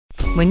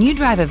When you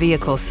drive a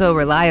vehicle so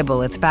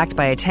reliable it's backed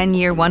by a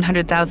 10-year,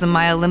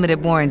 100,000-mile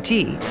limited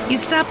warranty, you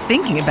stop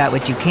thinking about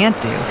what you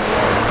can't do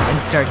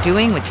and start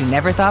doing what you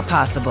never thought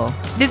possible.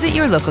 Visit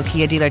your local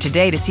Kia dealer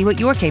today to see what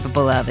you're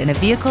capable of in a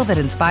vehicle that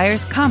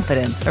inspires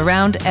confidence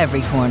around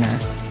every corner.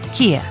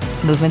 Kia,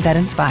 movement that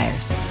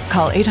inspires.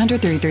 Call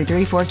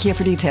 800-333-4KIA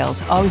for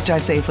details. Always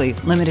drive safely.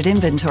 Limited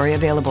inventory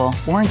available.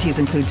 Warranties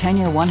include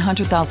 10-year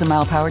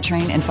 100,000-mile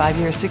powertrain and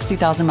 5-year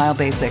 60,000-mile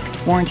basic.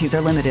 Warranties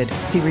are limited.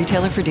 See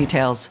retailer for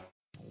details.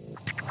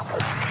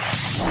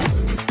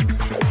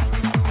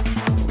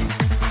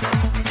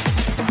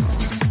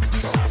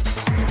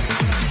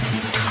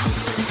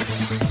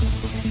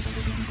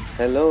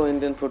 Hello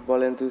Indian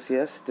football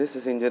enthusiasts, this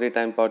is Injury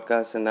Time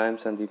Podcast and I am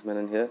Sandeep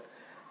Menon here.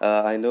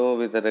 I know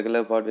with the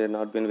regular pod we have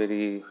not been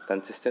very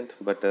consistent,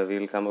 but we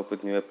will come up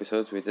with new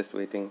episodes. We're just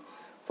waiting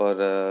for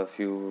a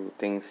few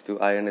things to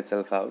iron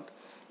itself out.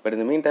 But in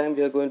the meantime,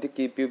 we are going to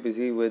keep you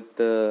busy with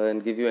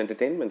and give you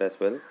entertainment as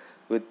well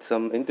with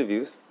some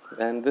interviews.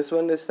 And this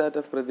one is that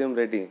of Pradhyum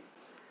Reddy.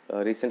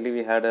 Recently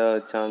we had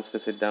a chance to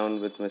sit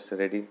down with Mr.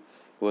 Reddy,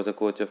 who was a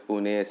coach of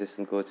Pune,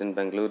 assistant coach in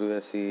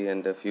Bengaluru FC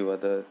and a few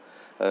other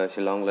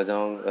Shillong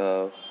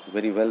Lajong,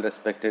 very well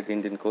respected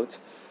Indian coach.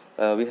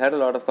 We had a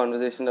lot of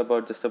conversation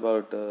about just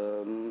about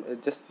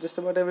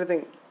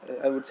everything.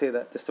 I would say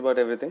that just about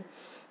everything.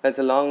 It's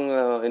a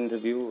long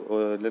interview,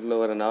 a little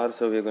over an hour,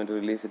 so we are going to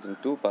release it in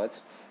 2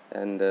 parts.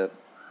 And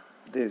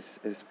this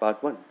is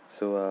part 1.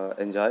 So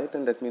enjoy it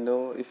and let me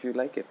know if you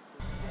like it.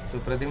 So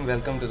Pradhyum,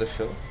 welcome to the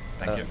show.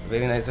 Thank you.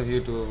 Very nice of you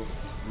to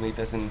meet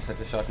us in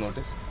such a short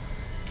notice.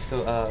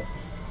 So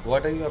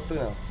what are you up to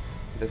now?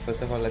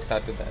 First of all, let's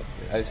start with that.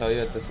 I saw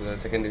you at the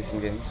second division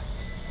games.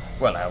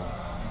 Well, I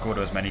go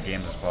to as many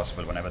games as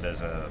possible. Whenever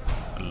there's a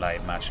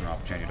live match and an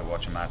opportunity to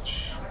watch a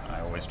match, I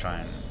always try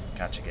and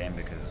catch a game,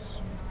 because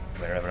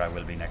wherever I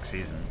will be next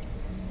season,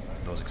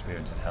 those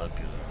experiences help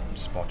you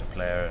spot a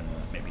player, and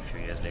maybe a few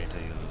years later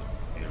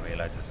you'll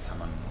realize this is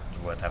someone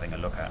worth having a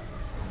look at.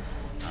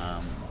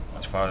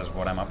 As far as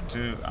what I'm up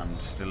to, I'm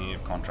still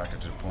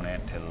contracted to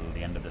Pune till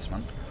the end of this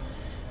month,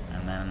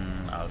 and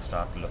then I'll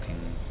start looking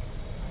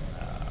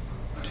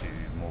to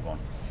move on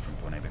from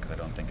Pune, because I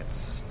don't think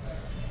it's,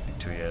 in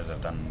 2 years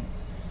I've done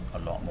a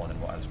lot more than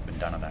what has been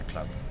done at that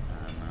club,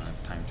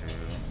 and time to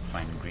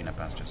find greener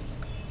pastures.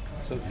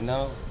 So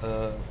now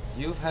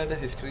you've had a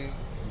history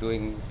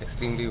doing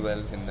extremely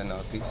well in the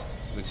northeast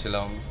with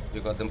Shillong.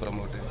 You got them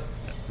promoted.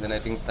 Yeah. Then I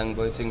think Tang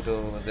Boy Singh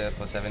was there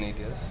for 7-8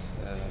 years.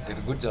 Did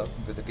a good job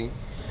with the team.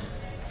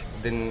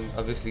 Then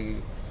obviously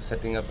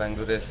setting up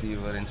Bangalore FC, you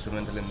were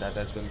instrumental in that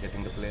as well,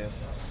 getting the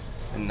players.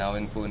 And now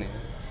in Pune,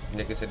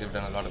 like I said, you've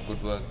done a lot of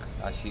good work.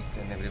 Ashik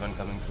and everyone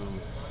coming through.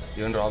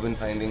 Even Robin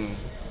finding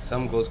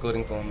some goal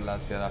scoring form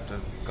last year after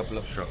a couple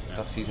of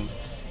tough seasons.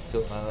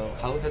 So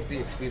how has the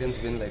experience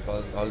been like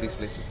all these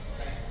places?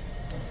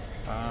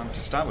 To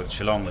start with,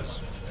 Shillong was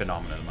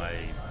phenomenal. My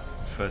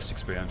first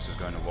experience was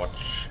going to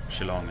watch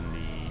Shillong in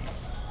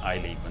the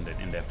I-League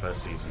in their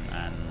first season,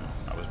 and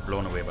I was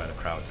blown away by the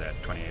crowds. They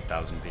had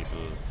 28,000 people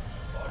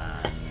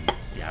and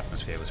the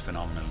atmosphere was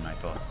phenomenal, and I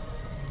thought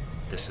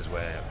this is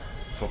where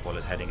football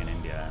is heading in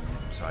India,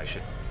 and so I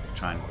should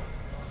try and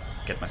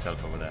get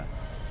myself over there.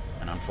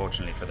 And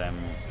unfortunately for them,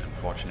 and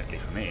fortunately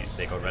for me,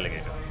 they got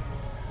relegated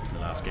in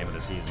the last game of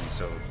the season,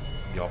 so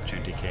the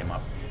opportunity came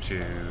up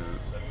to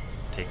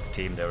take the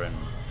team. They were in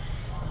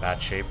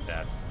bad shape, they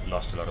had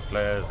lost a lot of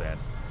players, their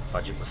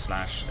budget was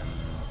slashed, and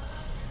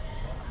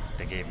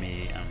they gave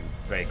me, I'm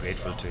very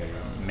grateful to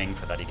Ming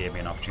for that, he gave me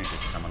an opportunity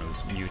for someone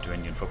who's new to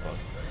Indian football.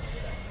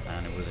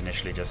 And it was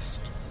initially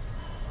just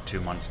 2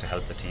 months to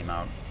help the team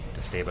out,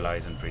 to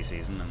stabilize in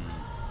pre-season, and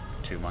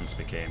 2 months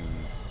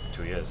became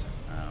 2 years.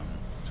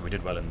 So we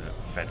did well in the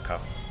Fed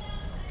Cup.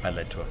 That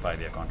led to a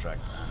 5-year contract,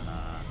 and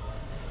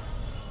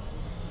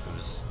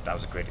that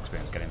was a great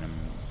experience, getting them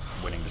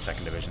winning the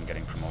second division,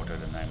 getting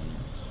promoted, and then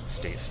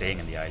staying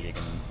in the I-League.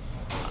 And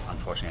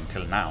unfortunately,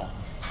 until now,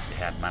 they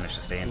had managed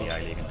to stay in the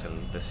I-League until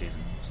this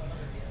season.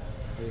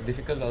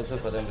 Difficult also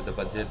for them with the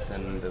budget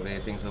and the way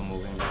things were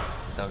moving,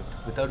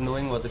 without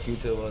knowing what the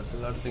future was. A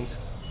lot of things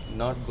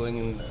not going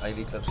in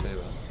I-League club's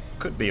favor.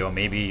 Could be, or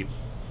maybe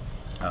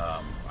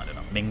I don't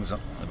know, Ming's the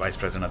vice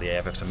president of the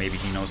AFF, so maybe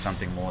he knows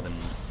something more than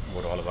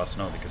what all of us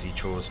know, because he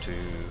chose to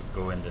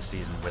go in this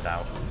season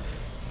without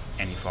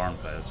any foreign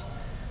players.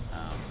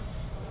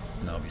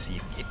 Obviously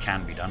it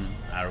can be done.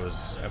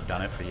 Arrows have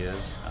done it for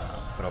years,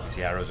 but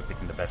obviously Arrows are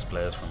picking the best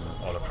players from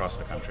all across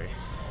the country,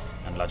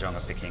 and Lajong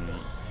are picking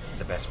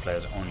the best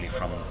players only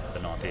from the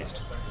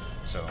northeast.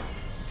 So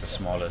it's a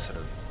smaller sort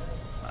of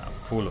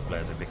pool of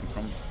players they're picking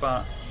from.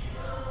 But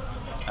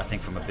I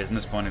think from a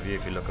business point of view,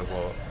 if you look at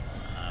what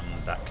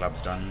that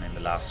club's done in the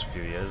last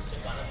few years,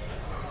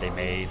 they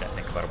made, I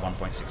think, about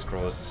 1.6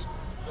 crores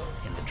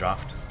in the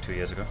draft 2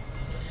 years ago,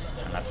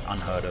 and that's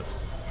unheard of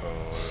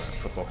for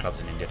football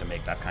clubs in India to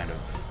make that kind of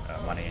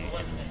money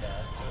in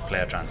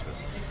player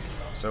transfers.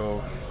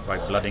 So by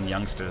blooding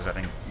youngsters, I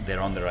think they're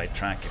on the right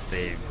track if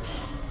they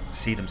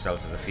see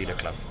themselves as a feeder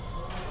club,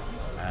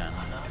 and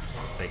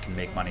if they can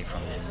make money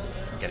from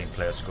getting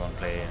players to go and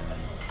play in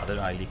other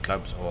I-League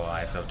clubs or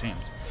ISL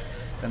teams,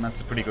 then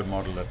that's a pretty good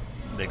model that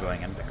they're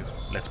going in, because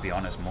let's be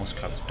honest, most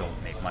clubs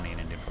don't make money in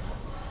Indian football.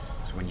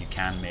 So when you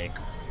can make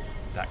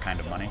that kind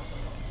of money,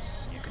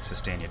 you can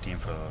sustain your team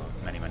for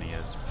many, many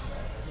years.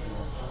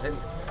 And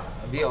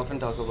we often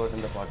talk about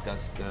in the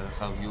podcast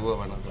how you were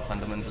one of the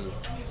fundamental,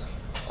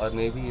 or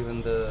maybe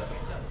even the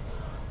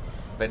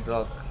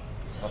bedrock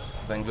of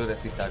Bangalore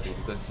FC starting,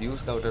 because you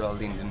scouted all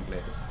the Indian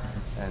players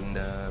and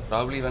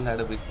probably even had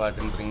a big part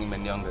in bringing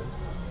Menyonga.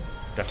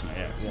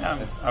 Definitely,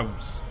 yeah. I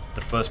was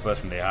the first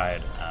person they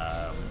hired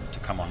to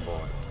come on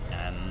board,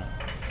 and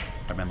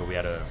I remember we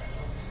had a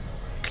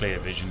clear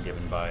vision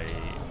given by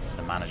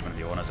the management,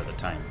 the owners at the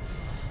time.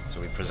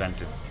 So I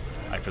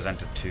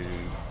presented two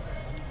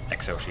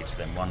Excel sheets to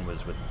them. One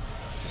was with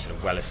sort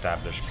of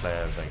well-established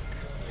players like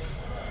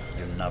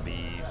your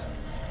Nubbies,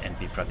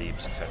 NP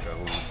Pradeeps, etc.,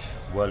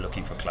 who were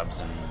looking for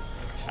clubs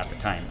at the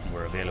time and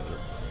were available,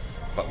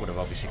 but would have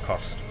obviously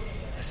cost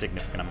a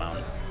significant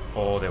amount.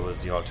 Or there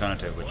was the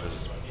alternative, which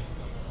was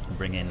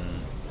bring in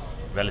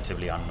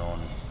relatively unknown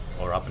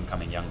or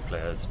up-and-coming young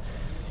players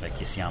like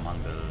your Siam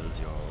Angals,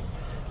 your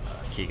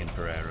Keegan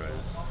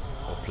Pereiras,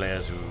 or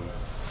players who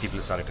people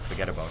have started to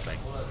forget about, like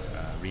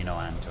Reno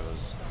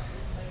Antos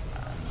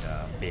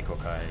and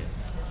Bekokai,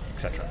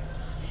 etc.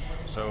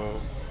 So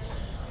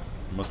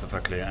Mustafa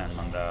Clear and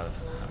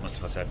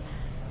Mustafa said,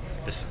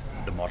 this is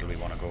the model we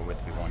want to go with.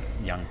 We want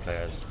young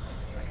players,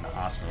 like an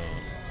Arsenal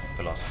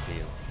philosophy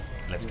of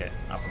let's get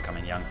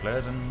up-and-coming young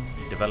players and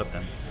develop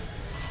them.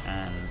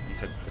 And he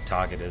said the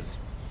target is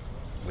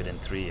within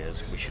 3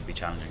 years we should be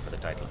challenging for the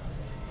title.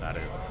 So I had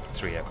a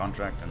 3-year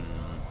contract, and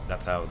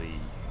that's how the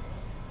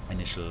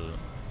initial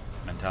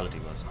mentality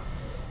was.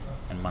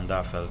 And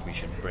Mandar felt we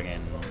should bring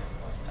in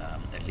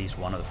at least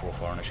one of the 4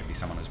 foreigners should be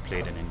someone who's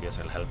played in India, so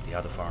it'll help the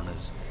other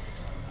foreigners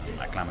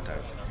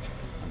acclimatize.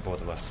 And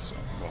both of us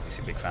were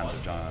obviously big fans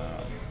of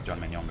John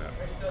Menyonga.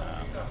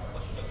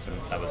 So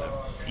that was an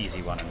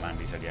easy one, and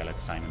Mandy said, yeah,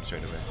 let's sign him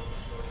straight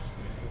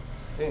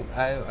away.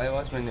 I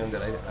watched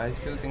Menyonga. I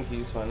still think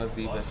he's one of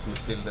the best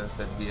midfielders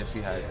that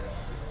BFC had.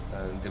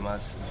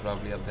 Dimas is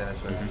probably up there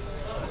as well,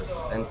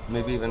 and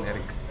maybe even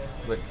Eric.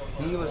 But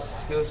he was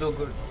so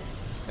good.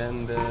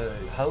 And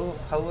how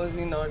was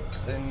he not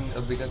in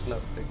a bigger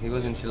club? Like, he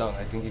was in Shillong.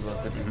 I think he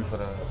worked at him for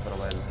a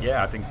while.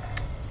 Yeah, I think.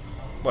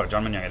 Well,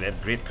 John Menyonga had a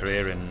great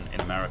career in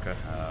America.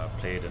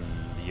 Played in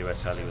the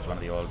USL. He was one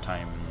of the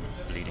all-time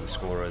leading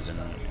scorers in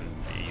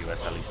the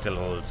USL. He still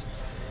holds.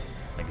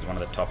 I think he's one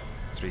of the top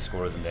 3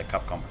 scorers in their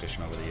cup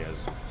competition over the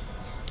years.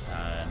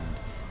 And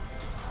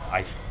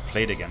I've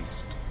played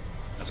against,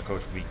 as a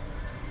coach, we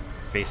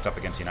faced up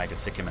against United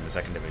Sikkim in the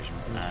 2nd division,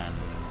 and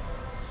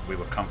we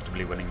were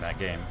comfortably winning that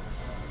game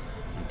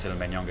until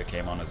Menyonga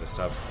came on as a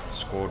sub,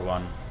 scored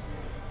one,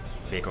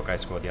 Bekokai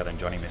scored the other, and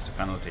Johnny missed a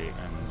penalty,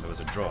 and there was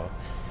a draw.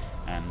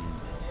 And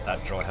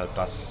that draw helped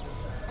us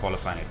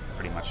qualify, and it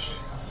pretty much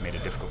made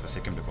it difficult for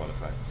Sikkim to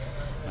qualify.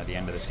 And at the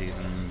end of the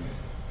season,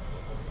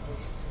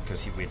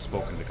 because we had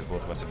spoken, because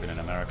both of us had been in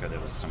America, there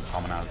was some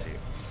commonality.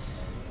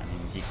 And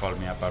he called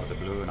me up out of the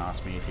blue and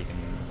asked me if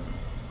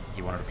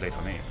he wanted to play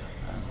for me.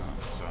 And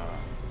so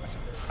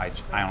I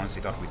said, I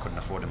honestly thought we couldn't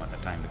afford him at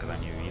that time, because I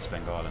knew East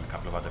Bengal and a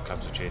couple of other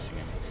clubs were chasing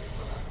him.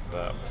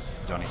 But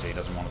Johnny said he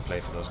doesn't want to play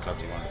for those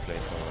clubs, he wanted to play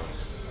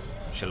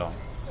for Shillong.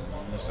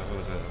 So it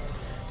was a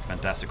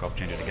fantastic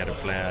opportunity to get a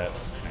player,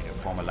 like a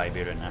former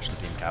Liberian national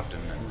team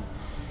captain, and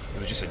it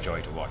was just a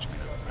joy to watch.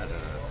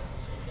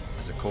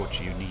 As a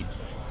coach,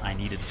 I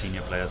needed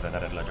senior players like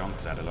that at Lajong,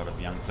 because I had a lot of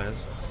young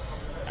players,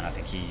 and I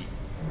think he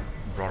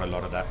brought a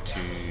lot of that to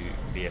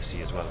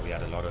BFC as well. We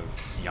had a lot of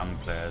young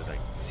players like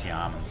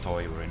Siam and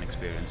Toy who were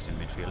inexperienced in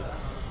midfield,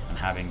 and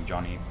having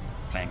Johnny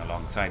playing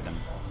alongside them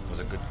was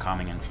a good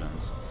calming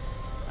influence.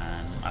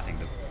 And I think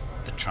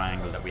the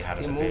triangle that we had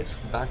at the base.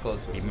 He moved back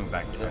also. He moved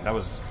back. Yeah. That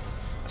was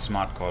a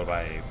smart call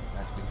by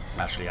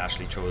Ashley.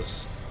 Ashley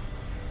chose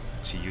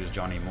to use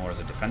Johnny more as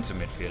a defensive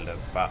midfielder,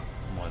 but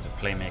more as a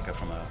playmaker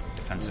from a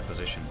defensive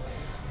position.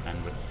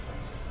 And with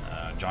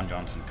John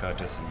Johnson,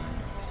 Curtis,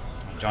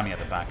 and Johnny at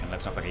the back, and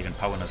let's not forget, even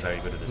Pawan is very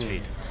good with his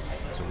feet.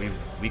 So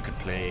we could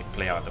play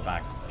out at the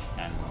back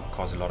and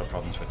cause a lot of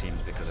problems for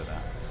teams because of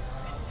that.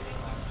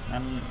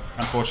 And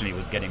unfortunately, he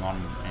was getting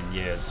on in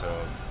years,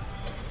 so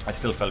I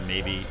still felt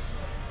maybe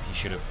he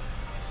should have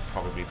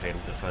probably played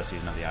the first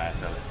season of the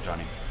ISL.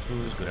 Johnny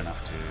was good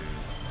enough to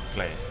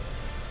play,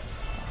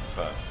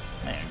 but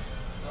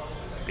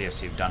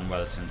BFC have done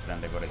well since then.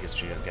 They've got a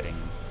history of getting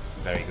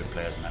very good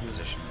players in that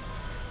position.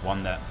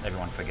 One that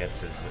everyone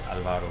forgets is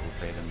Alvaro, who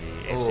played in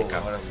the AFC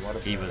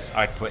Cup.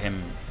 I'd put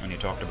him, when you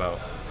talked about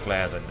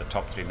players, the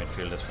top 3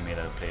 midfielders for me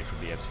that have played for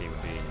BFC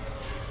would be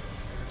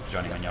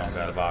Johnny Menyonga,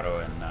 Alvaro,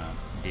 and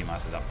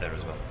Dimas is up there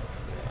as well.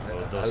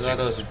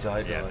 Alvaro was a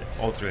joy to watch.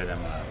 All 3 of them,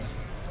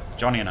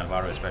 Johnny and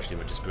Alvaro especially,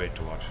 were just great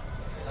to watch.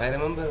 I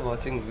remember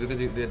watching, because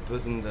it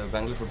was in the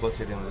Bangalore Football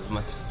Stadium. It was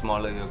much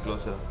smaller, you're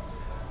closer.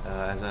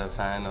 As a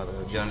fan or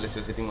a journalist,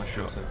 you're sitting much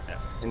closer. Yeah.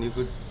 And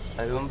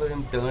I remember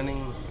him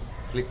turning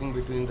flicking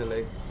between the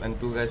leg and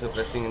two guys are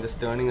pressing and just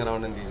turning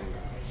around and leaving.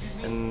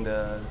 And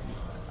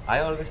I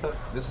always thought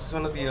this was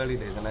one of the early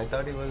days, and I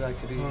thought he was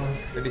actually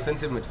a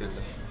defensive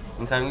midfielder.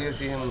 And suddenly you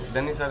see him,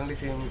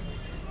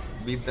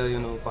 beat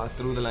the, pass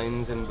through the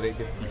lines and break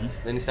it.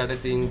 Then you started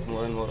seeing it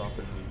more and more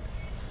often.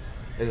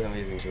 It was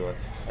amazing to watch.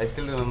 I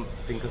still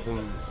think of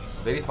him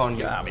very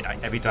fondly. Yeah, I mean,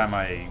 every time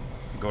I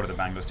go to the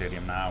Bangalore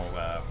Stadium now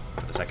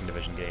for the second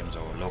division games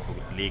or local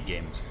league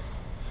games,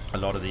 a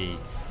lot of the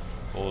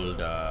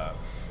old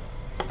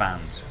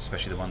fans,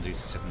 especially the ones who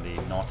used to sit in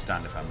the north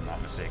stand, if I'm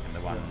not mistaken,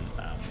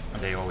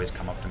 they always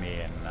come up to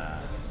me and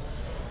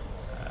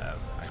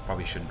I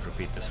probably shouldn't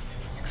repeat this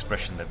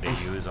expression that they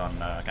use on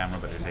camera,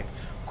 but they say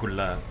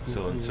 "Kulla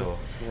so and so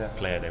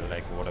player." They were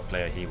like, "What a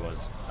player he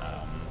was,"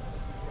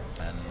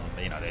 and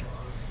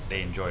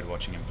they enjoyed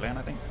watching him play. And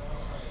I think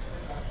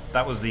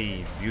that was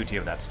the beauty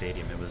of that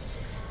stadium. It was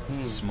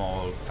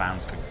small,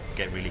 fans could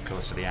get really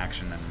close to the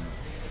action, and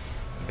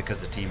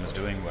because the team was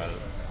doing well,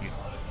 you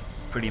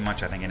pretty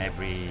much, I think, in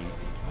every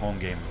home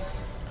game,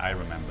 I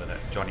remember that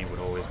Johnny would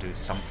always do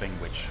something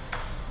which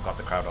got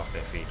the crowd off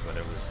their feet, whether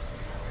it was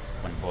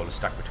when the ball was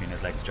stuck between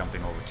his legs,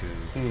 jumping over to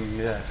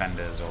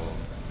defenders, or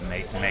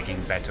making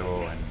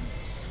Beto, and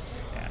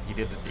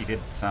he did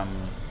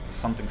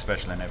something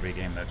special in every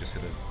game that just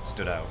sort of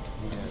stood out.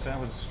 So it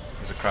was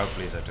a crowd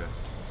pleaser too.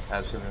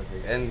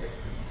 Absolutely. And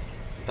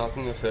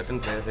talking of certain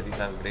players that you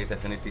have great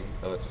affinity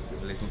or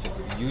relationship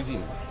with,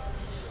 Eugene.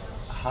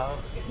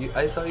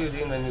 I saw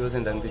Eugene when he was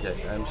in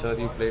Rangtijai. I'm sure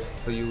he played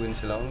for you in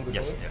Shillong before.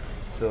 Yes. Yeah.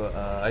 So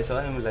I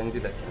saw him in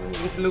Rangtijai.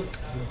 It looked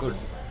good,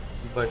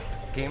 but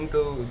came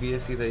to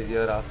BSC the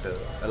year after,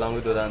 along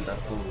with Vedanta,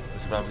 who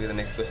was probably the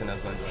next question I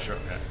was going to ask. Sure.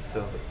 Yeah.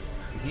 So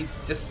he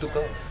just took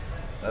off.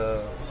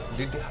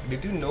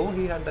 Did you know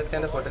he had that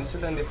kind of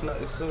potential? And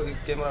if so, he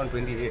came around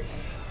 28.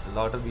 A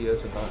lot of the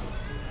years were gone.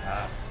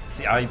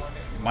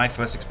 My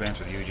first experience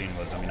with Eugene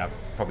was, I've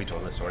probably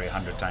told the story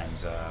 100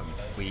 times.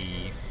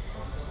 We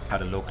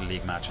had a local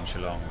league match in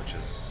Shillong, which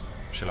is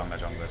Shillong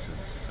Lajong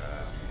versus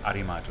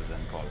Arima, it was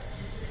then called,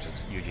 which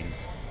is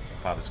Eugene's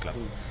father's club.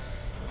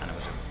 And it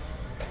was a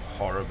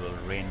horrible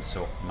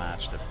rain-soaked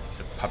match, the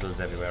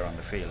puddles everywhere on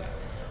the field.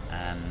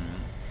 And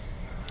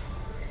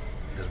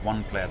there's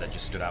one player that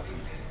just stood out for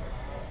me.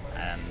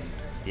 And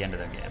at the end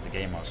of the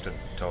game, I was stood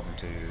talking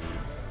to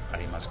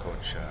Arima's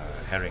coach,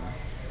 Herring,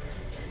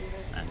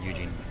 and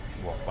Eugene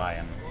walked by,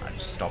 and I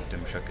just stopped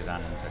him, shook his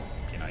hand, and said,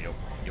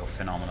 you're a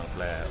phenomenal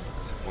player.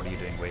 I said, what are you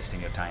doing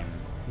wasting your time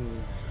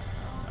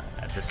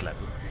at this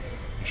level?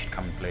 You should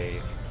come and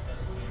play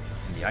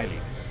in the I-League.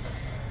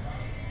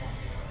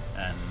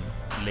 And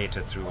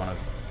later, through one of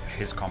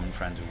his common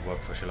friends who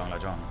worked for Shillong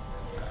Lajong,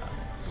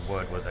 the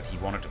word was that he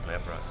wanted to play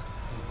for us,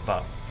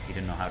 but he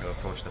didn't know how to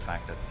approach the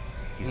fact that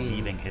he's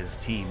leaving his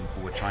team,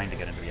 who were trying to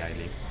get into the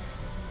I-League,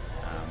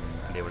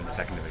 and they were in the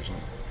second division,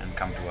 and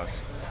come to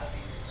us.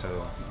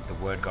 So the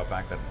word got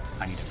back that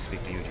I needed to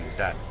speak to Eugene's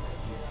dad.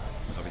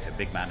 He was obviously a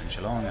big man in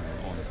Shillong and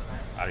owns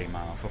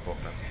Arima football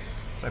club.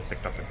 So I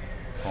picked up the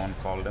phone,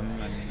 called him,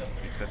 and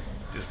he said,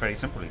 it was very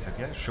simple. He said,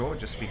 yeah, sure,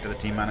 just speak to the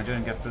team manager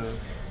and get the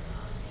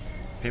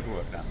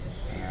paperwork done.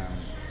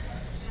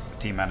 The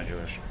team manager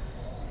was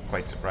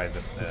quite surprised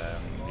that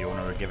the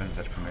owner had given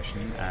such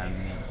permission, and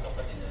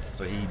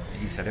so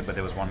he said it, but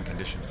there was one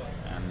condition,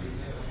 and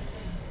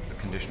the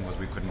condition was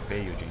we couldn't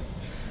pay Eugene.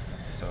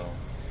 So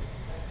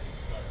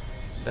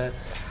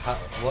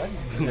what?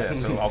 Yeah,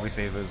 so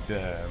obviously it was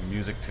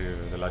music to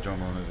the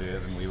Lajong owners'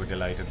 ears, and we were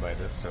delighted by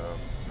this.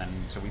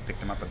 So we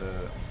picked him up at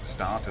the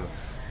start of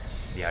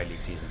the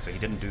I-League season. So he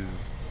didn't do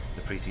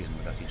the pre-season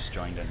with us; he just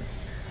joined in.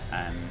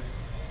 And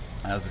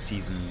as the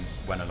season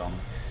went along,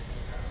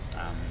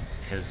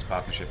 his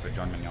partnership with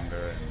John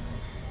Manyonga and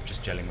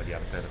just gelling with the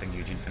other players, I think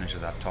Eugene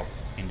finishes our top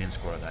Indian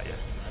scorer that year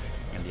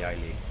in the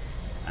I-League.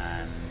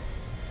 And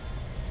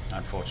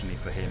unfortunately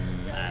for him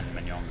and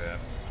Manyonga,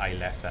 I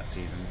left that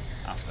season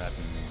after that,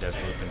 and Des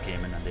Wilton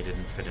came in, and they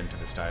didn't fit into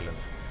the style of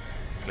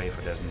play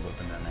for Desmond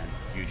Wilton, and then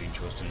Eugene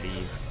chose to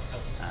leave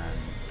and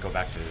go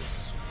back to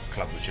his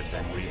club, which had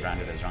then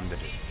rebranded as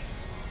Rangtijai.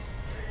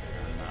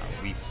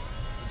 And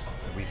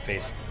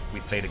we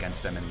played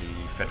against them in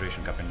the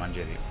Federation Cup in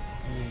Manjeri.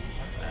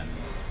 And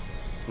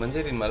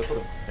Manjeri in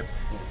Malappuram. Yep.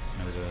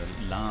 It was a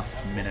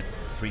last minute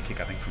free kick,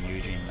 I think, from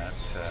Eugene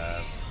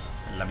that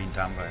Lamin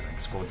Tamba, I think,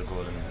 scored the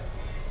goal, and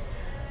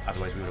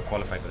otherwise we would have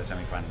qualified for the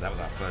semi-finals. That was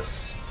our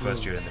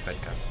first year in the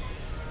Fed Cup.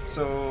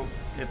 So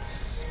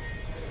that's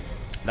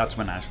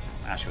when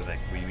Ash was like,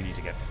 we need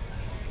to get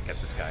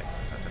this guy.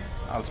 So I said,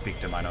 I'll speak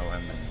to him, I know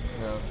him, and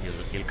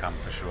he'll come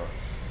for sure.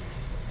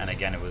 And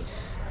again, it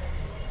was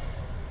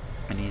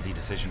an easy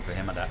decision for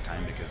him at that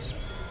time, because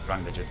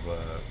Rangtijai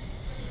were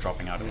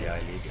dropping out of the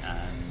I-League,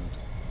 and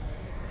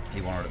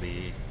he wanted to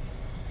be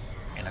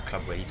in a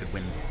club where he could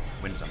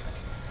win something.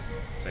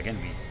 So again,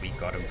 we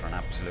got him for an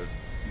absolute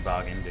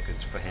bargain,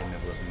 because for him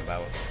it wasn't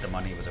about the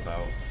money, it was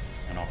about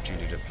an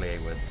opportunity to play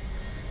with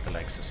the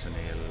likes of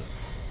Sunil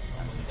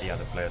and the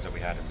other players that we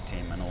had in the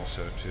team, and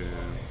also to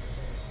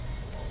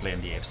play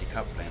in the AFC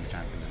Cup, play in the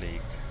Champions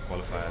League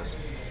qualifiers,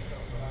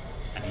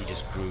 and he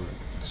just grew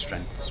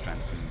strength to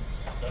strength.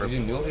 Did you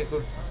know he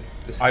could?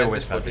 I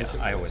always felt he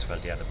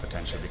had the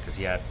potential because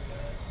he had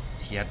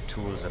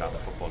tools that other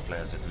football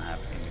players didn't have.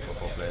 Indian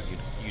football players, we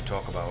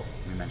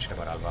mentioned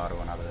about Alvaro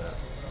and other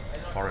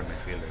foreign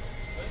midfielders.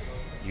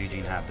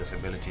 Eugene had this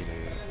ability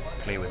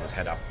to play with his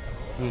head up.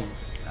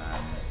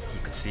 He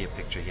could see a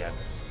picture. He had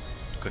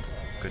good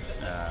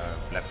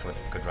left foot,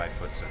 good right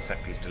foot, so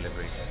set piece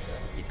delivery.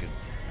 He could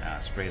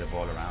spray the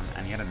ball around,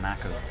 and he had a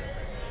knack of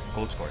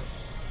goal scoring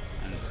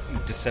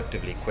and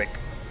deceptively quick.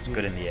 He was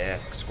good in the air,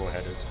 could score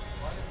headers.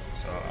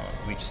 So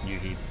we just knew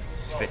he'd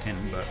fit in,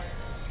 but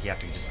he had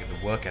to just get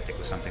the work ethic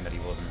was something that he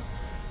wasn't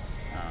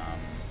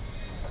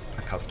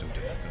accustomed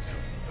to. Because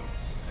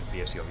at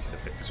BFC, obviously, the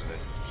fitness was a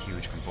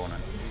huge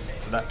component.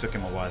 So that took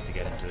him a while to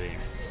get into the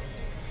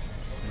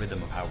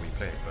rhythm of how we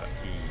played. But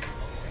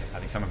I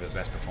think some of his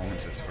best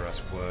performances for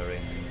us were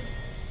in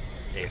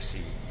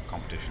AFC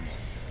competitions.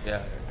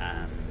 Yeah.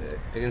 And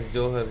against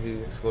Johor,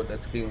 he scored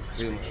that screamer.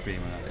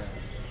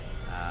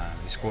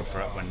 He scored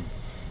for when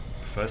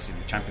first in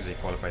the Champions League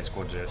qualifier, he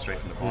scored straight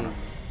from the corner.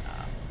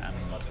 And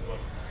I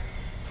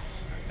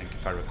think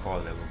if I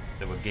recall,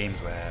 there were games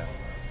where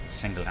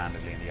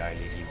single-handedly in the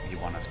I-League he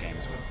won us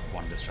games with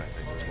one strikes.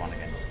 There was one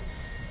against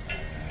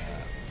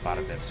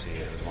Bharat FC,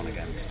 there was one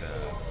against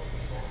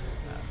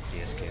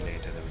DSK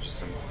later. There were just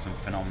some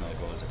phenomenal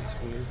goals that he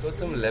scored. He's got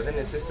some 11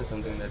 assists or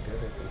something that year, I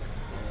think.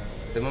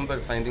 I remember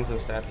finding some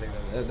stat like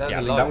that. That's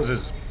a lot. That was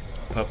his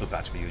purple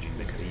patch for Eugene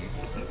because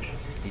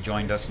he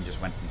joined us and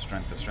just went from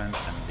strength to strength,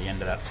 and the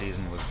end of that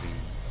season was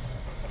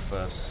the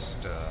first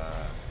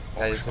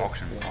ISL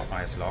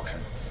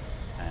auction,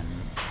 and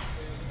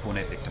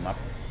Pune picked him up,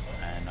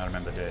 and I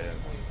remember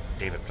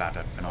David Platt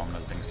had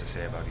phenomenal things to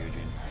say about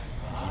Eugene.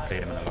 He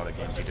played him in a lot of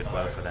games. He did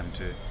well for them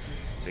too.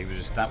 So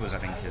that was I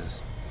think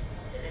his,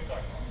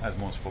 as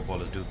most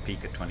footballers do,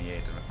 peak at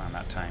 28. Around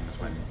that time was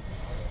when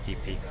he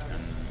peaked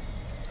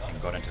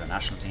and got into the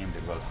national team,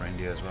 did well for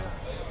India as well.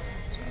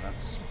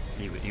 So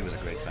he was a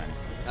great signing.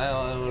 I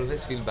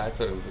always feel bad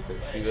for him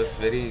because he was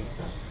very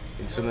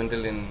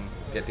instrumental in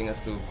getting us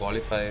to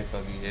qualify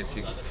for the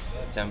AFC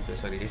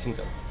Asian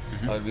Cup.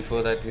 Or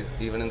before that,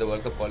 even in the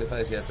World Cup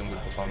qualifiers, he had some good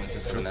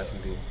performances for the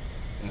national team,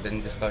 and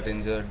then just got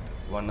injured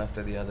one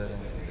after the other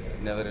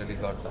and never really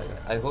got back.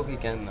 I hope he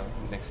can now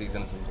next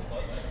season or something.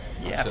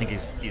 Yeah, I think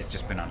he's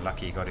just been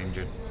unlucky. He got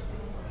injured,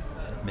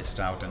 missed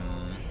out,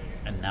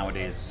 and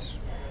nowadays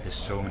there's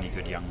so many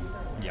good young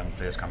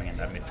players coming in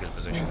that midfield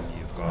position.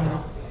 You've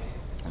got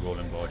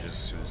Roland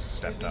Borges who's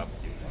stepped up.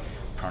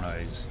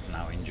 Pranoy is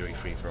now injury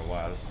free for a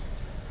while.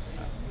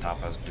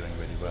 Tapa's doing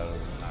really well.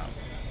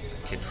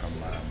 The kid from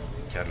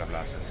Kerala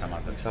Blasters,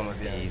 Samad,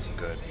 he's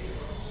good.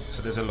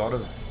 So there's a lot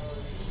of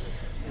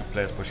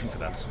players pushing for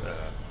that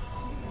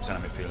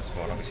centre midfield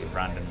spot. Obviously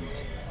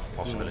Brandon's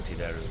possibility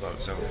there as well.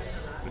 So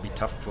it would be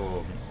tough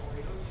for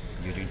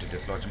Eugene to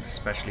dislodge him,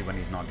 especially when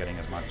he's not getting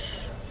as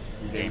much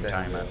game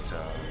time at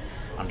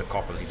under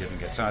Koppel. He didn't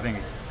get. So I think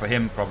for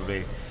him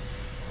probably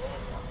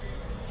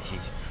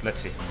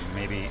let's see,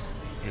 maybe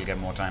he'll get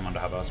more time under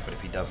Habas, but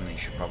if he doesn't, he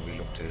should probably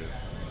look to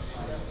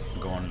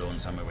go on loan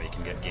somewhere where he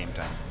can get game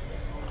time,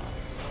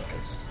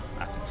 because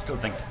I still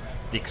think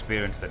the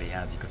experience that he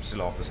has, he could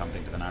still offer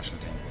something to the national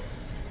team,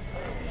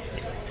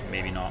 if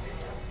maybe not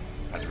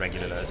as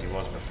regular as he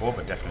was before,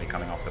 but definitely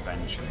coming off the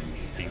bench and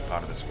being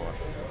part of the squad.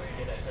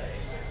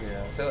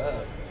 Yeah.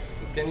 So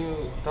can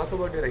you talk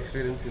about your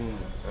experience in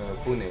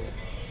Pune?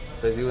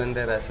 Because you went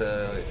there as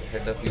a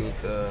head of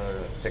youth,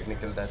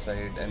 technical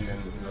side, and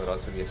then you were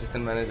also the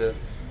assistant manager,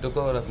 took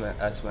over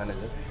as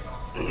manager.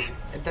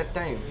 At that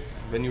time,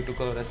 when you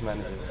took over as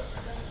manager,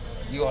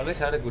 you always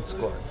had a good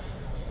squad.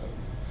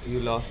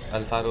 You lost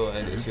Alfaro, I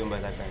assume, by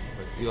that time,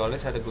 but you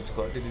always had a good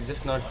squad. It is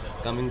just not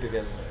coming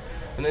together.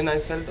 And then I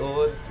felt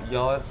over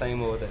your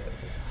time over there,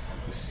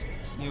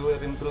 you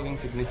were improving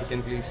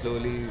significantly,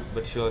 slowly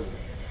but surely.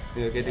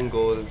 You were getting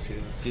goals, you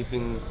were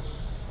keeping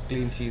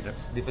clean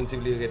sheets,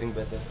 defensively you're getting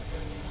better.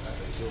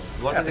 So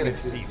what is your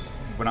experience?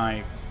 When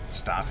I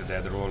started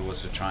there, the role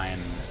was to try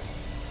and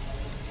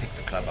pick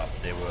the club up.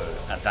 They were,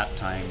 at that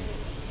time,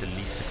 the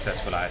least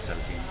successful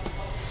ISL team.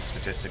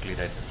 Statistically,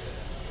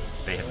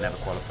 they had never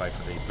qualified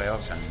for the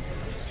playoffs, and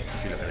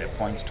if you look at their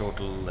points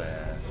total,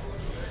 their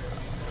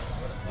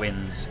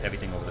wins,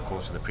 everything over the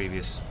course of the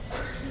previous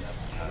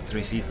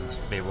 3 seasons,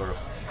 they were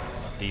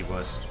the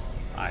worst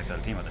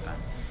ISL team at the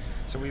time.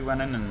 So we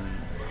went in and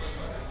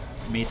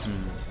made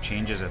some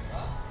changes at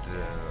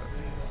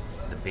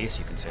the base,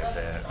 you can say,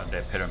 of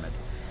their pyramid.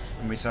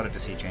 And we started to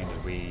see changes.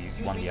 We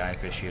won the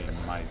IFA Shield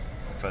in my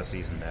first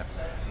season there,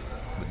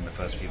 within the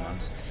first few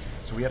months.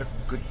 So we had a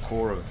good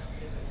core of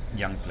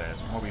young players.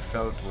 And what we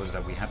felt was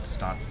that we had to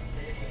start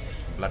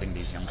blooding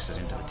these youngsters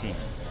into the team,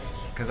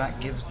 because that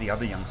gives the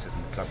other youngsters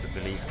in the club the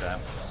belief that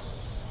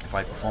if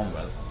I perform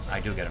well, I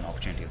do get an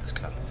opportunity at this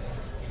club,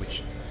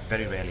 which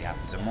very rarely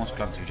happens. In most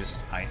clubs,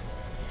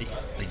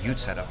 the youth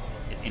setup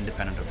is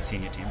independent of the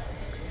senior team,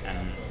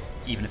 and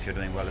even if you're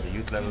doing well at the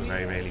youth level,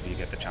 very rarely do you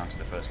get the chance at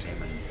the first team,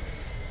 and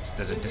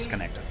there's a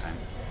disconnect at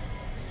times.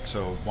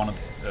 So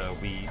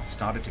we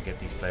started to get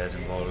these players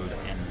involved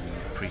in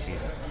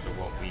pre-season. So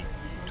what we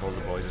told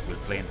the boys is we'll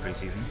play in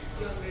pre-season,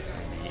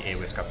 in the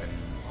Airways Cup in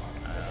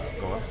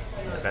Goa,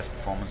 and the best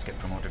performance get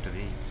promoted to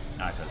the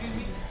ISL.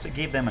 So it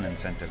gave them an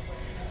incentive,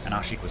 and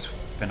Ashik was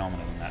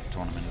phenomenal in that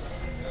tournament.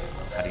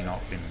 Had he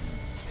not been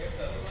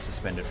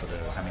suspended for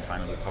the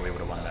semi-final, he probably would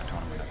have won that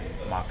tournament. I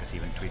think Marcus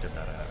even tweeted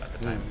that at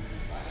the time.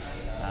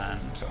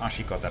 And so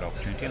Ashik got that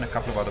opportunity, and a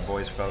couple of other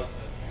boys felt,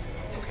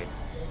 okay,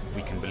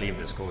 we can believe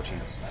this coach,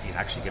 he's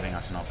actually giving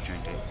us an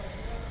opportunity.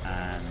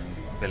 And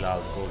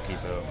Bilal, the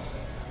goalkeeper,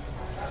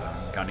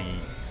 Gunny,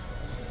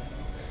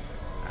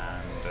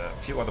 and a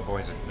few other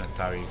boys,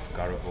 Tarif,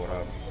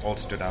 Garabora, all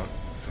stood out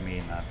for me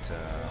in that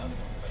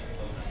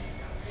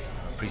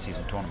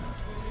pre-season tournament.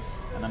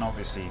 And then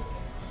obviously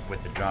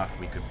with the draft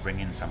we could bring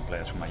in some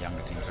players from our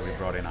younger team, so we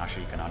brought in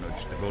Ashik and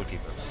Anuj, the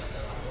goalkeeper,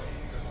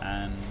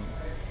 and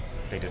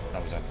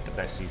that was the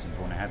best season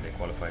Pune had. They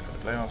qualified for the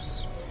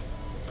playoffs,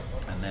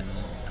 and then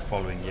the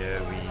following year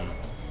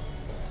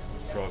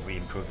we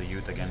improved the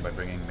youth again by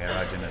bringing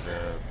Mehraj in as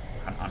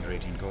an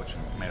under-18 coach,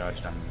 and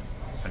Mehraj done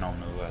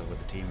phenomenal well with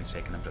the team. He's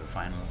taken them to the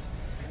finals.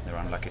 They were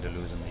unlucky to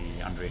lose in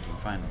the under-18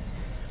 finals.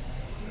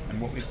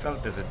 And what we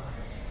felt is that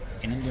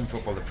in Indian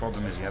football the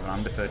problem is you have an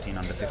under-13,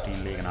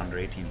 under-15 league and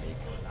under-18 league,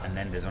 and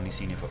then there's only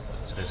senior football.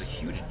 So there's a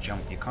huge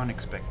jump. You can't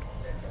expect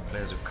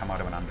players who come out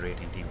of an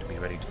under-18 team to be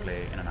ready to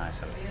play in an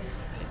ISL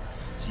team.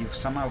 So you've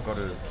somehow got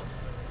to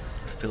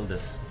fill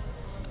this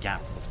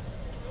gap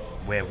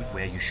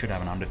where you should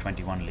have an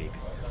under-21 league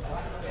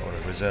or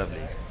a reserve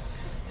league.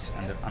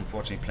 And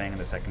unfortunately, playing in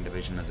the second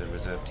division as a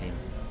reserve team,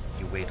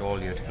 you wait all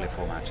year to play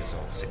 4 matches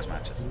or 6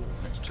 matches.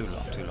 It's too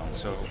long.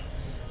 So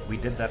we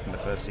did that in the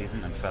first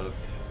season and felt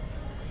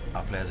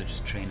our players are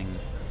just training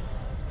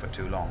for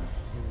too long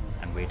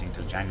and waiting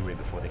till January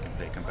before they can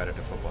play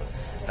competitive football.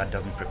 That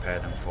doesn't prepare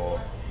them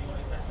for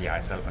the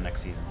ISL for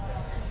next season.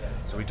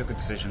 So we took a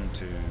decision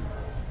to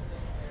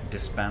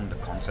disband the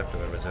concept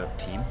of a reserve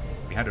team.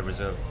 We had a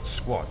reserve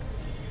squad,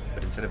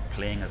 but instead of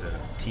playing as a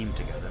team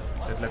together,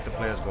 we said let the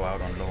players go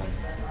out on loan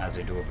as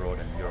they do abroad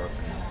in Europe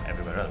and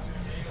everywhere else.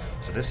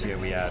 So this year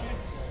we had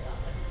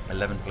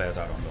 11 players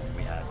out on loan.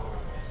 We had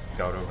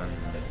Gaurav and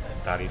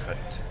Tarif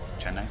at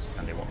Chennai,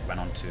 and they went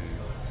on to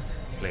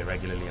play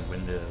regularly and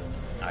win the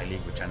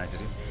I-League with Chennai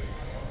City.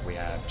 We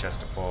had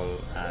Chester Paul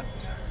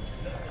at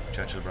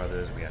Churchill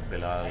Brothers. We had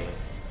Bilal,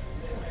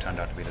 who turned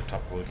out to be the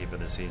top goalkeeper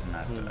this season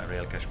at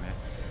Real Kashmir.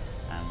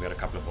 And we had a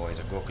couple of boys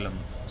at Gokulam.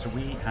 So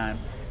we had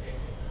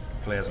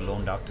players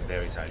loaned out to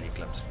various I-League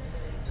clubs.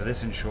 So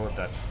this ensured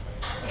that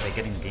they're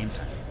getting game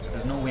time. So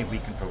there's no way we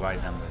can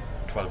provide them with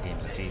 12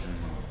 games a season,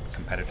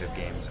 competitive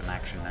games and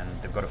action, and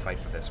they've got to fight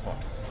for their spot.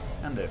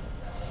 And they're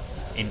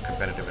in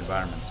competitive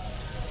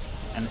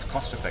environments. And it's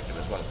cost effective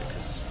as well,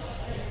 because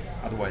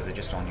otherwise they're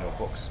just on your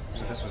books.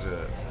 So this was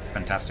a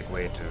fantastic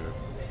way to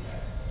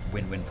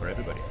win-win for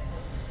everybody.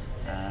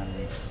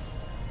 And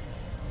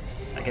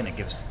again, it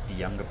gives the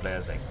younger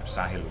players like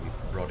Sahil, who we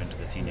brought into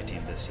the senior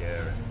team this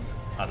year, and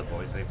other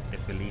boys, they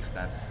believe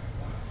that,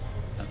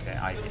 okay,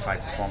 if I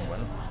perform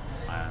well,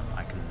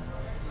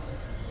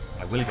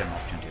 I will get an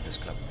opportunity at this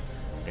club.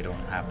 We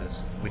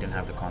didn't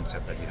have the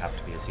concept that you have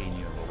to be a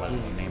senior or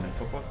well-known name in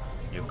football.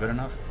 You're good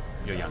enough,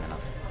 you're young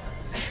enough,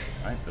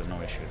 right? There's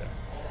no issue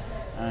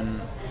there.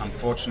 And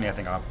unfortunately, I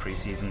think our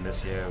pre-season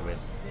this year, with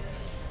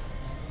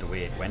the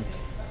way it went,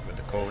 with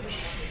the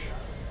coach,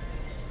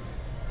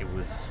 it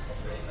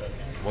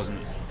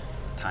wasn't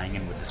tying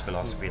in with this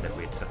philosophy that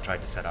we had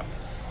tried to set up,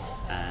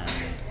 and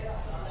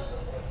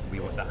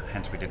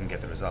hence we didn't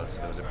get the results. So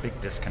there was a big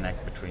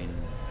disconnect between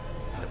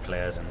the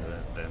players and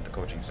the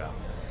coaching staff.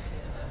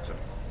 So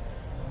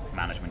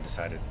management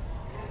decided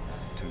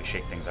to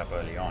shake things up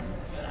early on,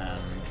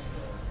 and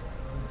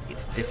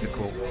it's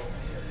difficult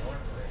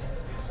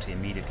to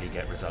immediately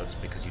get results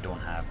because you don't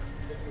have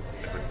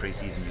a good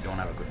pre-season, you don't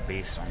have a good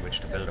base on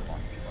which to build upon.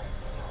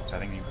 So I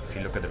think if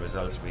you look at the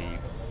results,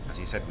 as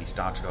you said, we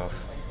started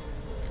off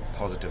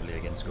positively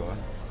against Goa,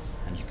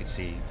 and you could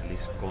see at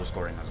least goal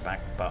scoring was back,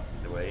 but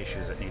there were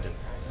issues that needed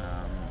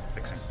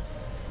fixing.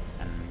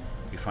 And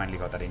we finally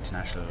got that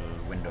international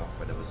window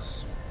where I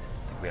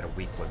think we had a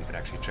week where we could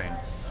actually train.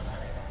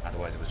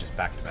 Otherwise it was just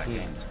back-to-back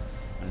games.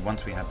 And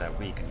once we had that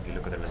week, and if you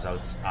look at the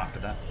results after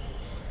that,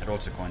 it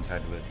also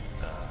coincided with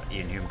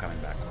Ian Hume coming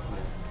back.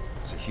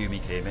 So Hume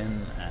came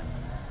in and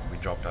we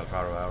dropped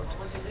Alfaro out,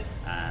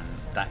 and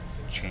that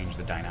changed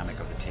the dynamic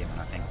of the team.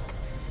 And I think,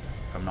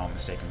 if I'm not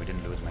mistaken, we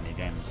didn't lose many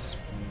games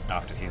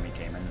after Hume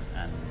came in,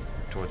 and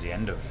towards the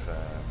end of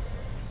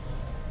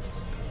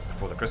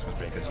before the Christmas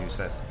break, as you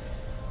said,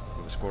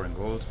 we were scoring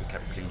goals. We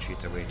kept clean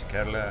sheets away to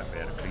Kerala. We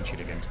had a clean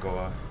sheet against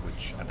Goa,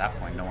 which at that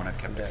point no one had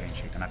kept a clean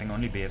sheet, and I think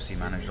only BFC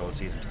managed all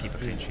season to keep a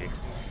clean sheet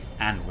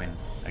and win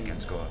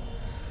against Goa.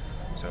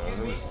 So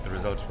the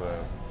results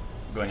were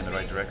going in the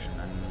right direction,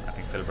 and I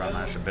think Phil Brown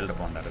managed to build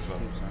upon that as well.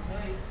 So.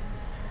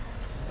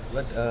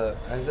 But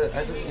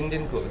as an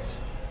Indian coach,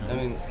 I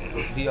mean,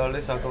 we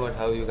always talk about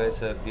how you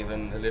guys are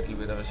given a little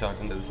bit of a shot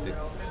under the stick.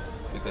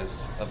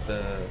 because of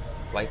the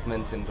white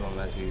man syndrome,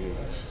 as you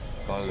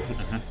call it.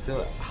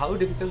 So how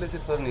difficult is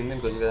it for an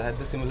Indian coach? I had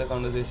the similar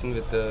conversation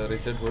with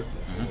Richard Wood,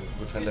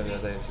 good friend of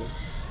yours, I assume.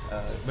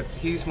 But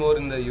he's more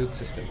in the youth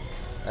system.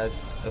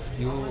 As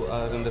you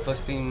are in the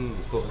first team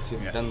coach,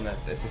 you've done that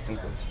assistant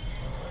coach.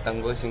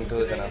 Tango Singto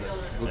is another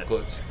good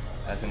coach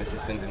as an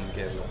assistant in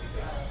Kerala,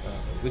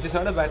 which is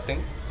not a bad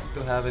thing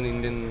to have an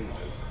Indian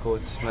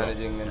coach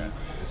managing and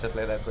stuff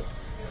like that. But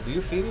do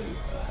you feel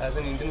as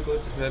an Indian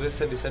coach there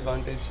is a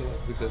disadvantage here?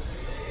 Because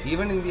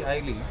even in the I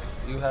League,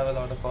 you have a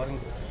lot of foreign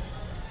coaches.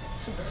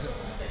 So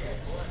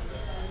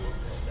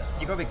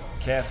you got to be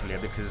careful here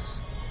because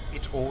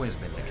it's always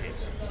been the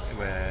case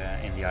where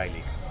in the I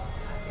League.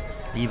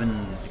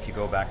 Even if you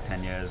go back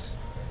 10 years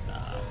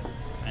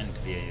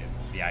into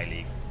the I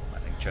League, I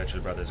think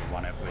Churchill brothers have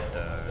won it with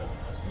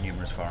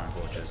numerous foreign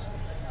coaches,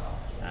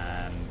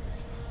 and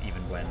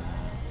even when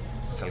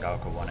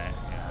Salgaoka won it,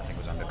 I think it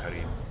was under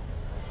Karim.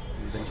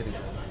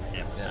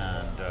 Yeah.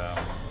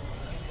 And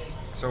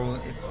so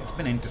it's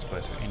been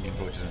interspersed with Indian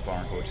coaches and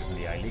foreign coaches in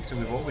the I League. So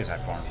we've always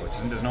had foreign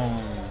coaches, and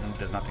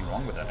there's nothing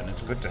wrong with that, and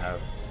it's good to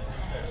have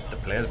the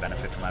players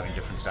benefit from having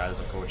different styles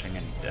of coaching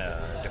and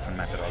different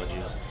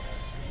methodologies.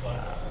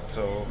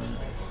 So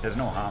there's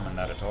no harm in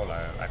that at all.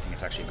 I think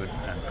it's actually good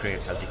and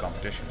creates healthy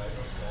competition.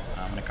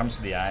 When it comes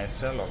to the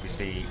ISL,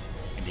 obviously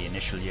in the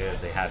initial years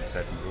they had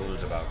certain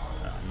rules about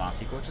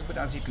marquee coaches, but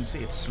as you can see,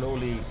 it's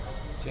slowly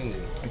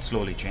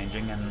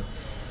changing, and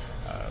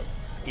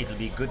it'll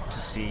be good to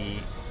see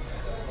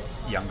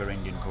younger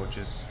Indian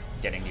coaches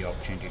getting the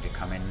opportunity to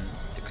come in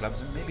to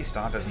clubs and maybe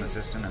start as an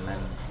assistant and then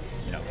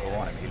go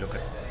on. If you look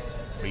at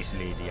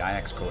recently the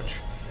Ajax coach,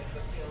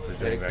 who's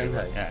doing very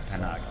well,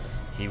 Ten Hag.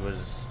 He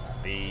was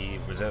the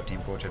reserve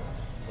team coach at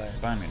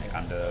Bayern Munich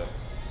under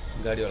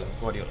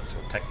Guardiola. So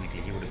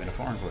technically, he would have been a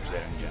foreign coach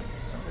there in Germany.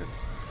 So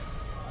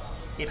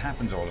it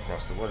happens all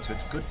across the world. So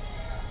it's good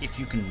if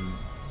you can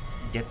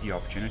get the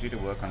opportunity to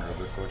work under a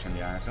good coach in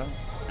the ISL,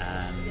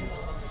 and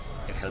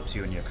it helps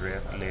you in your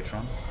career later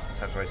on.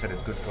 That's why I said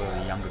it's good for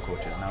the younger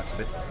coaches. Now it's a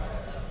bit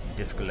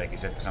difficult, like you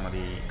said, for some of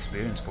the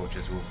experienced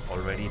coaches who've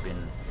already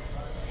been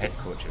head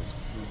coaches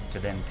to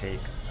then take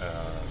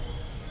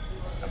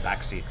a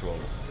backseat role.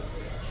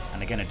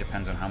 And again, it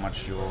depends on how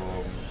much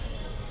your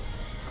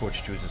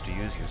coach chooses to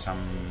use you. Some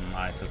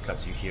ISL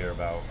clubs you hear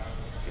about,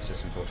 the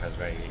assistant coach has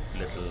very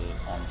little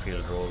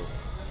on-field role.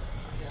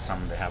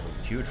 Some they have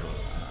a huge role.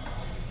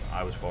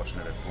 I was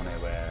fortunate at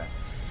Pune where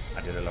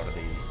I did a lot of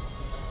the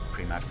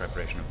pre-match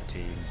preparation of the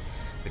team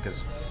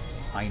because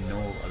I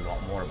know a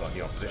lot more about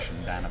the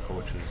opposition than a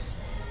coach who's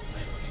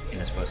in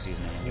his first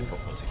season in Indian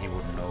football, so he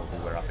wouldn't know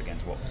who we're up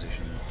against, what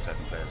position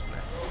certain players play.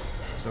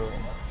 So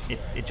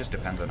it just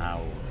depends on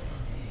how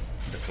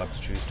the clubs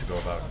choose to go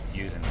about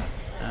using that.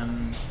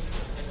 And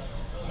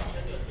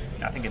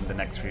I think in the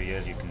next few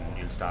years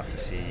you'll start to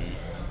see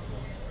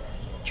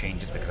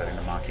changes because I think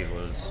the marquee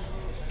rules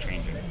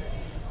changing.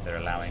 They're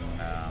allowing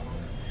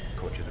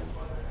coaches who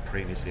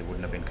previously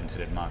wouldn't have been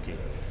considered marquee.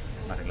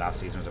 I think last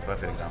season was a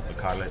perfect example.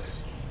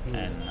 Carles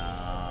and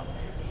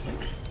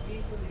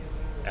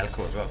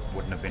Elko as well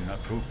wouldn't have been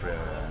approved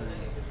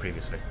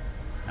previously.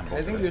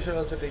 I think you should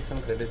also take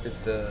some credit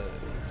if the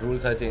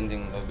rules are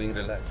changing or being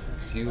relaxed.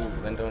 If you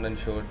went on and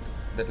showed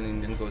that an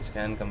Indian coach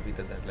can compete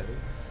at that level,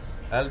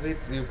 albeit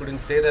you couldn't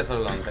stay there for a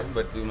long time,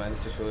 but you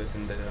managed to show it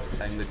in the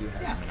time that you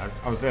had. Yeah, I mean,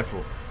 I was there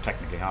for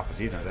technically half a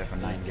season. I was there for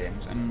 9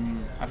 games,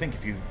 and I think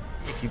if you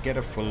get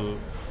a full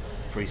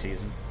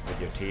pre-season with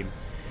your team,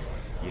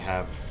 you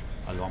have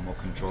a lot more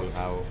control of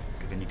how,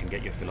 because then you can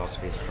get your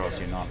philosophies across.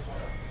 You're not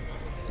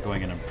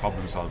going in and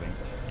problem solving.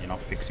 You're not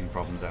fixing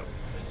problems that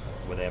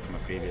were there from a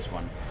previous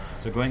one.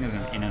 So going as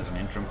an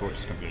interim coach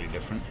is completely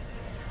different.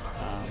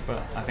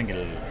 But I think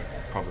it'll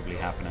probably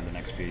happen in the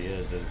next few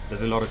years.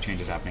 There's a lot of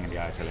changes happening in the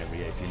ISL every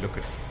year. If you look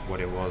at what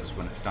it was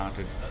when it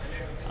started.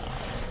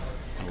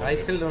 I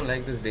still don't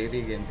like this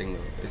daily game thing.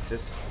 It's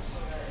just...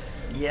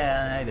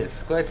 Yeah,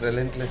 it's quite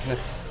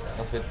relentlessness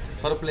of it.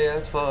 For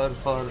players, for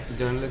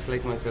journalists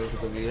like myself,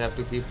 because we have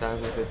to keep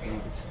tabs with it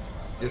and it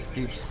just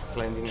keeps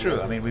climbing.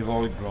 True, I mean, we've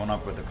all grown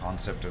up with the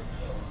concept of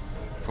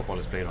football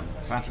is played on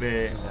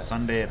Saturday,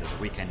 Sunday, there's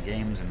weekend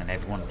games, and then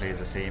everyone plays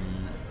the same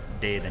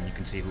day, then you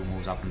can see who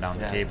moves up and down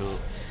the table,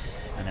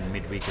 and then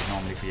midweek is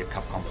normally for your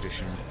cup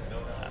competition.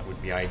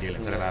 Would be ideal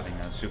instead of having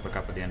a Super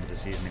Cup at the end of the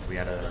season. If we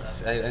had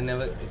I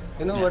never,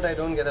 what I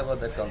don't get about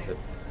that concept,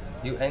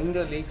 you end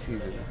your league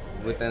season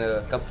with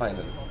a cup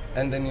final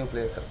and then you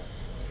play a cup.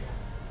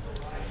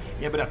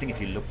 Yeah, but I think if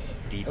you look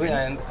deep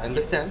I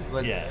understand,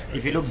 but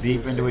if you look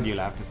deep into it, you'll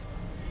have to,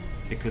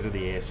 because of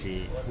the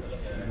AFC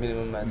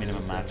minimum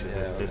matches,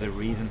 there's a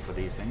reason for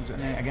these things,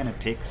 and again it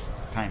takes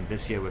time.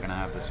 This year we're going to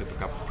have the Super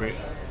Cup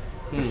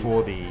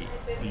before the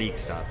league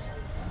starts.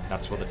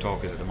 That's what the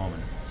talk is at the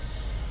moment,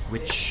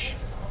 which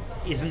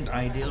isn't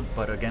ideal,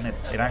 but again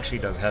it actually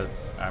does help.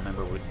 I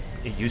remember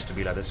it used to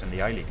be like this in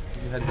the I-League.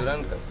 You had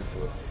Durand Cup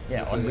before.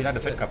 Yeah, and we had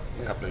the Fed Cup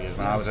a couple of years.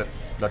 When I was at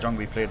Lajong,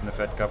 we played in the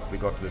Fed Cup, we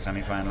got to the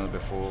semi-final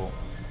before,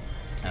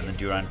 and the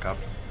Durand Cup,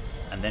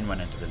 and then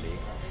went into the league.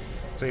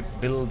 So it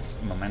builds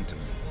momentum,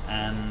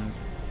 and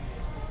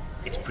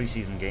it's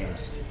pre-season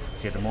games.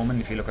 See, at the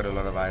moment, if you look at a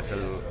lot of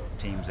ISL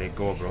teams, they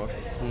go abroad,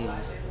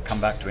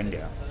 come back to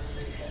India,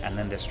 and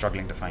then they're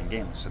struggling to find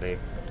games. So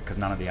because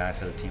none of the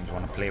ISL teams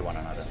want to play one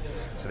another,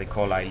 so they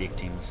call I-League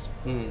teams.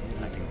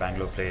 I think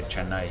Bangalore played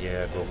Chennai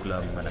here,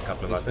 Gokulam, and a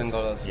couple of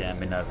others. Yeah,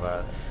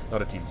 Minerva, a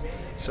lot of teams.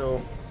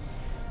 So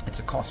it's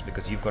a cost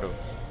because you've got to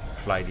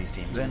fly these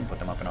teams in, put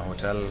them up in a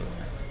hotel,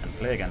 and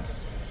play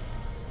against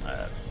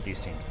these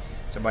teams.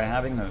 So by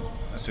having a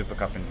Super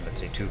Cup in,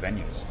 let's say, 2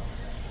 venues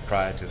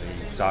prior to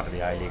the start of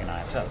the I-League and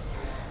ISL,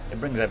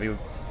 it brings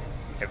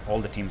all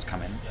the teams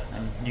come in,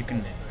 and you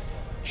can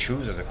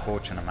choose as a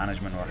coach and a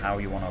management or how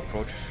you want to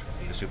approach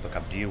the Super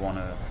Cup. Do you want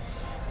to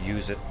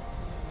use it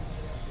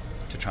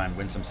to try and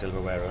win some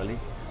silverware early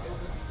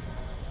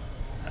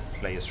and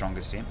play your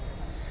strongest team?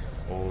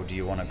 Or do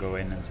you want to go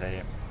in and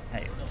say,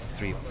 hey, it's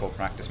 3-4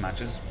 practice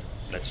matches,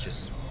 let's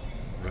just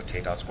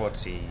rotate our squad,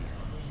 see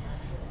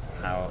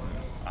how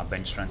our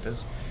bench strength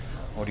is?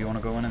 Or do you want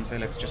to go in and say,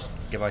 let's just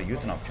give our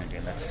youth an opportunity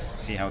and let's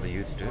see how the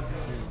youth do,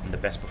 and the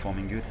best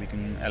performing youth we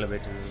can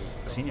elevate to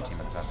a senior team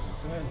at the start.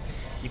 So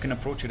you can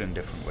approach it in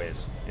different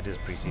ways. It is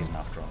pre-season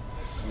after all,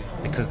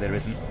 because there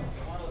isn't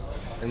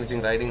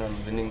anything riding on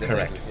winning the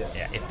correct title.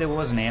 Yeah. If there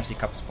was an AFC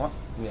Cup spot,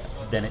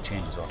 then it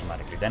changes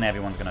automatically. Then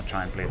everyone's going to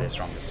try and play their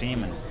strongest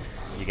team, and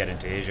you get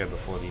into Asia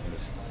before even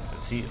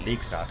the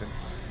league started.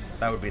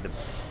 That would be the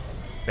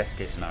best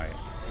case scenario.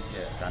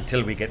 So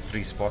until we get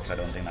 3 spots, I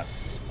don't think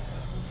that's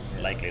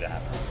likely to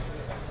happen.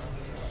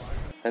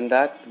 And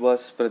that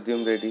was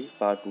Pradhyum Reddy,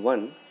 part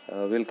 1.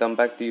 We'll come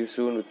back to you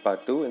soon with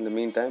part 2. In the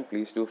meantime,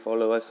 please do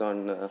follow us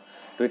on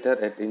Twitter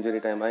at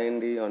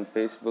InjuryTimeInd, on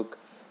Facebook,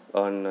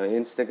 on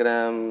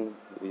Instagram.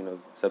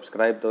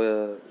 Subscribe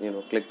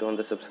click on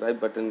the subscribe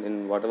button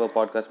in whatever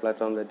podcast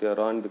platform that you're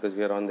on, because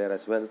we are on there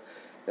as well.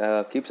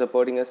 Keep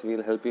supporting us.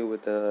 We'll help you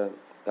with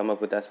come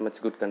up with as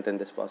much good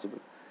content as possible.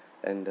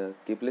 And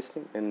keep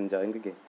listening and enjoying the game.